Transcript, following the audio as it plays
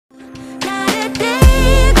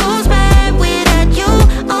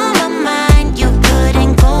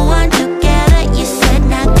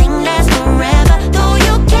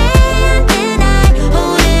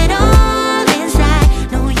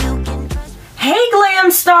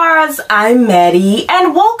Stars, I'm Maddie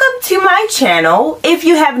and welcome to my channel. If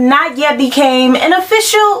you have not yet became an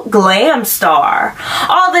official Glam Star,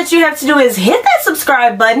 all that you have to do is hit that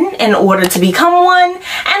subscribe button in order to become one,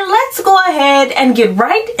 and let's go ahead and get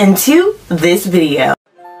right into this video.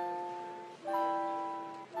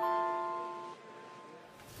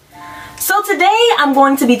 So today I'm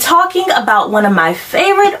going to be talking about one of my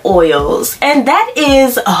favorite oils, and that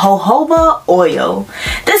is jojoba oil.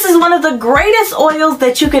 This is one of the greatest oils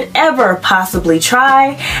that you could ever possibly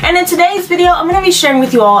try, and in today's video I'm going to be sharing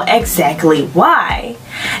with you all exactly why.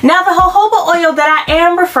 Now, the jojoba oil that I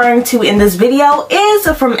am referring to in this video is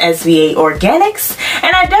from SVA Organics,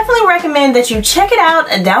 and I definitely recommend that you check it out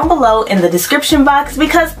down below in the description box,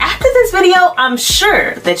 because after this video I'm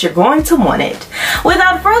sure that you're going to want it.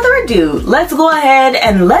 Without further ado, let's go ahead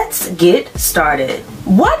and let's get started.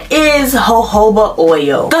 What is jojoba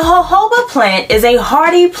oil? The jojoba plant is a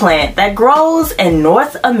hardy plant that grows in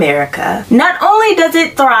North America. Not only does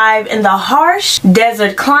it thrive in the harsh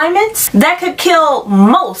desert climates that could kill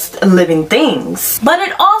most living things, but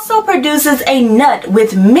it also produces a nut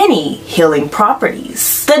with many healing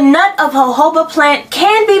properties. The nut of jojoba plant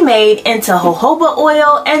can be made into jojoba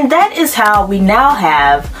oil, and that is how we now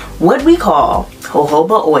have what we call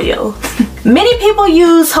jojoba oil. Many people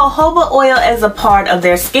use jojoba oil as a part of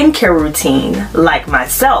their skincare routine, like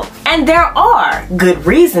myself, and there are good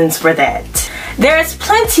reasons for that. There is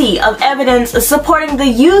plenty of evidence supporting the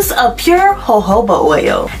use of pure jojoba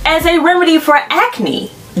oil as a remedy for acne,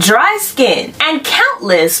 dry skin, and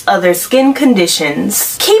countless other skin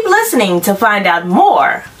conditions. Keep listening to find out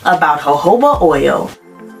more about jojoba oil.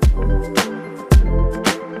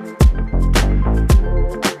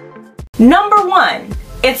 Number 1.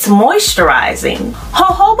 It's moisturizing.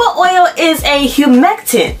 Jojoba oil is a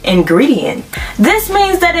humectant ingredient. This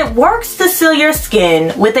means that it works to seal your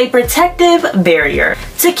skin with a protective barrier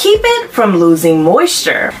to keep it from losing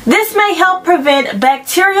moisture. This may help prevent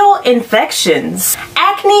bacterial infections,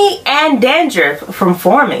 acne, and dandruff from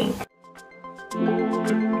forming.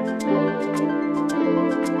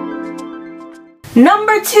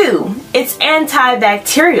 Number 2, it's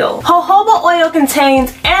antibacterial. Jojoba oil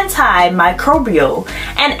contains antimicrobial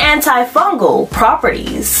and antifungal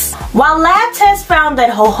properties. While lab tests found that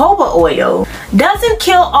jojoba oil doesn't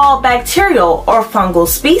kill all bacterial or fungal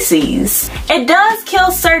species, it does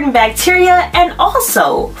kill certain bacteria and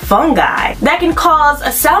also fungi that can cause a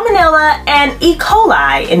Salmonella and E.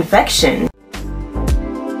 coli infection.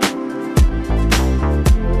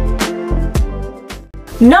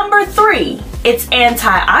 Number 3, it's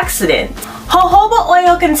antioxidant. Jojoba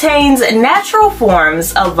oil contains natural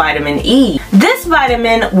forms of vitamin E. This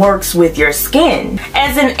vitamin works with your skin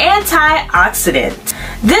as an antioxidant.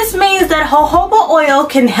 This means that jojoba oil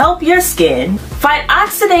can help your skin fight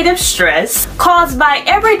oxidative stress caused by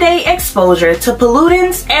everyday exposure to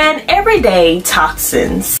pollutants and everyday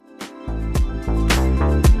toxins.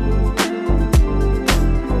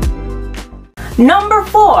 Number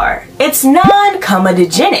 4, it's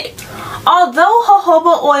non-comedogenic. Although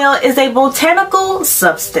jojoba oil is a botanical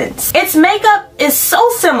substance, its makeup is so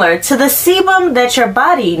similar to the sebum that your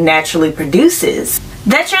body naturally produces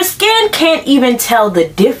that your skin can't even tell the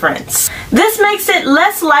difference. This makes it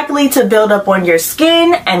less likely to build up on your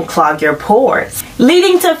skin and clog your pores,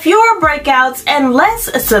 leading to fewer breakouts and less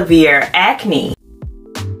severe acne.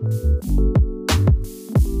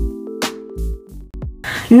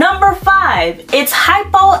 Number 5, it's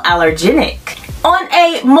hypoallergenic. On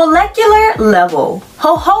a molecular level,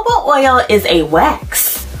 jojoba oil is a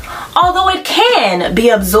wax. Although it can be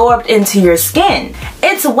absorbed into your skin,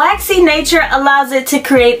 its waxy nature allows it to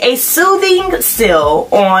create a soothing seal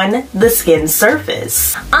on the skin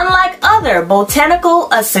surface. Unlike other botanical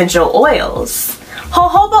essential oils,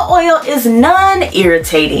 jojoba oil is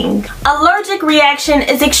non-irritating. Allergic reaction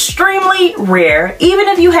is extremely rare, even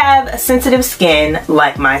if you have sensitive skin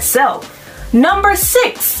like myself. Number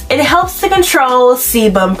 6, it helps to control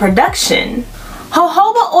sebum production.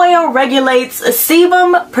 Jojoba oil regulates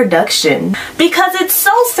sebum production because it's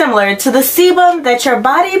so similar to the sebum that your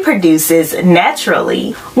body produces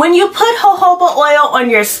naturally. When you put jojoba oil on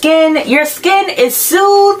your skin is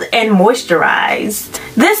soothed and moisturized.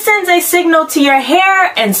 This sends a signal to your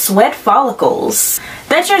hair and sweat follicles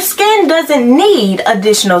that your skin doesn't need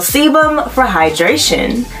additional sebum for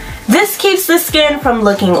hydration. This keeps the skin from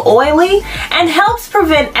looking oily and helps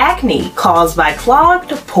prevent acne caused by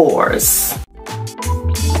clogged pores.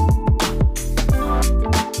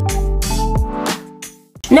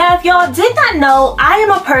 Now, if y'all did not know, I am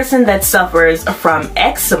a person that suffers from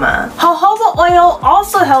eczema. Jojoba oil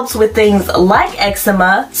also helps with things like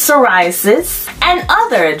eczema, psoriasis, and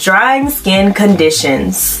other drying skin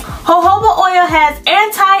conditions. Jojoba oil has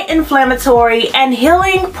anti-inflammatory and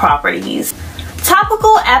healing properties.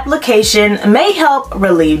 Topical application may help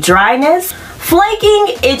relieve dryness,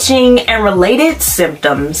 flaking, itching, and related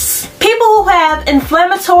symptoms. People who have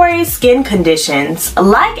inflammatory skin conditions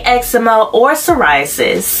like eczema or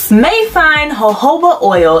psoriasis may find jojoba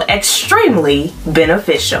oil extremely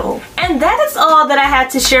beneficial. And that is all that I had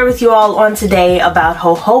to share with you all on today about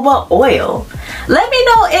jojoba oil. Let me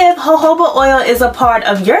know if jojoba oil is a part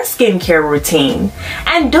of your skincare routine.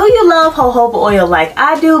 And do you love jojoba oil like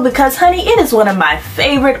I do? Because honey, it is one of my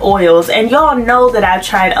favorite oils, and y'all know that I've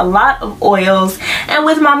tried a lot of oils, and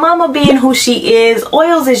with my mama being who she is,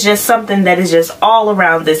 oils is just something that is just all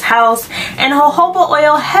around this house, and jojoba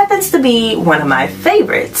oil happens to be one of my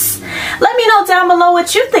favorites. Let me know down below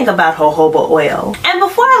what you think about jojoba oil. And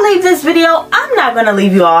before I leave this video, I'm not gonna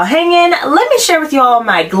leave you all hanging. Let me share with you all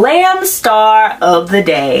my Glam Star of the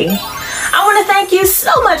day. I want to thank you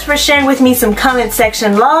so much for sharing with me some comment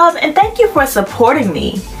section love, and thank you for supporting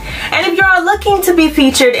me. And if you are looking to be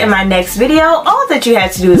featured in my next video, all that you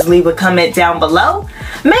have to do is leave a comment down below.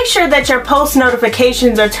 Make sure that your post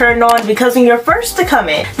notifications are turned on, because when you're first to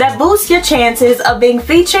comment, that boosts your chances of being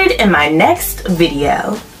featured in my next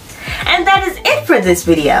video. And that is it for this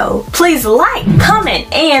video. Please like,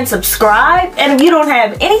 comment, and subscribe. And if you don't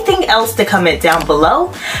have anything else to comment down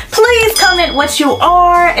below, please comment what you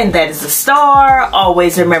are, and that is a star.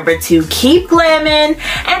 Always remember to keep glamming,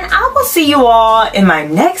 and I will see you all in my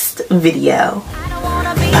next video.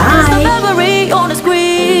 Bye.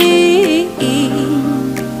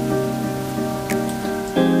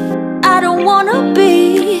 I don't wanna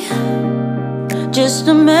be just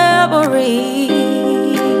a memory.